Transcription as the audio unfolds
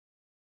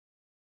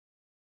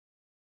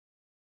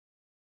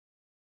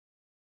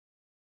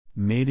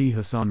Mehidy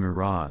Hasan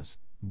Miraz,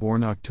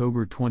 born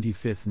October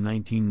 25,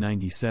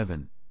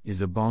 1997,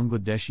 is a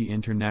Bangladeshi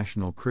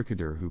international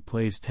cricketer who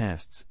plays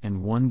tests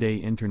and one-day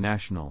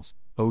internationals,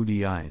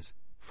 ODIs,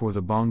 for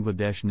the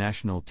Bangladesh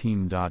national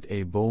team.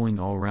 A bowling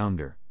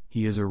all-rounder,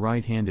 he is a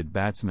right-handed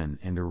batsman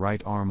and a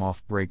right-arm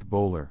off-break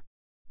bowler.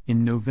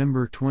 In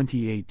November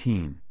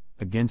 2018,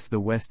 against the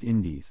West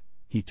Indies,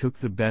 he took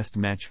the best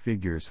match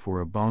figures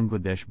for a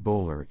Bangladesh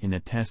bowler in a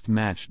test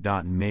match.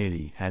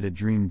 Mehidy had a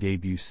dream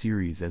debut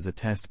series as a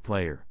test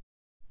player.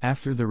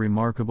 After the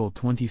remarkable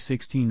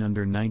 2016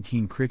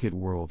 Under-19 Cricket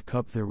World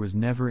Cup, there was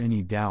never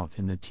any doubt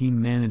in the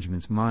team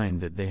management's mind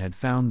that they had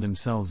found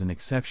themselves an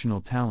exceptional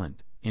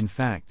talent. In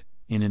fact,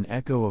 in an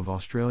echo of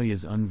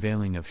Australia's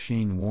unveiling of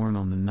Shane Warne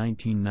on the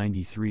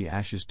 1993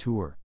 Ashes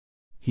Tour,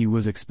 he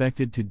was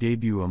expected to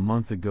debut a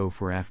month ago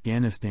for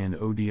Afghanistan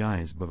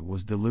ODIs but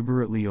was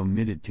deliberately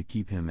omitted to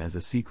keep him as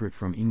a secret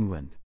from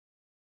England.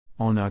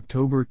 On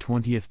October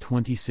 20,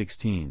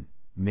 2016,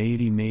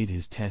 Mehidy made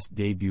his test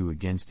debut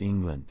against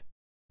England.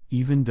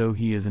 Even though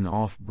he is an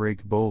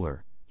off-break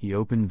bowler, he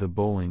opened the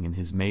bowling in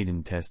his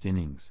maiden test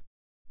innings.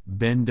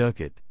 Ben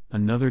Duckett,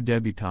 another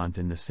debutant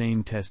in the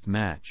same test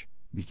match,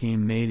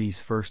 became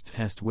Mehidy's first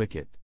test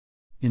wicket.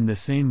 In the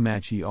same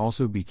match he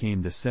also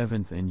became the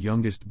seventh and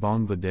youngest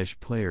Bangladesh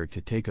player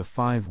to take a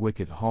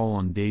 5-wicket haul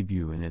on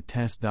debut in a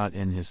test.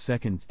 In his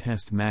second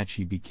test match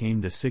he became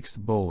the sixth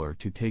bowler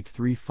to take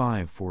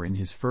 3-5-4 in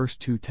his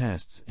first two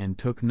tests and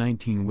took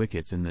 19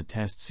 wickets in the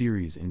test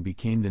series and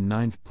became the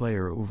ninth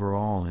player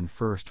overall and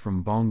first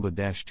from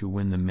Bangladesh to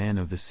win the Man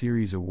of the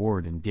Series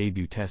award in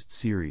debut test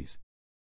series.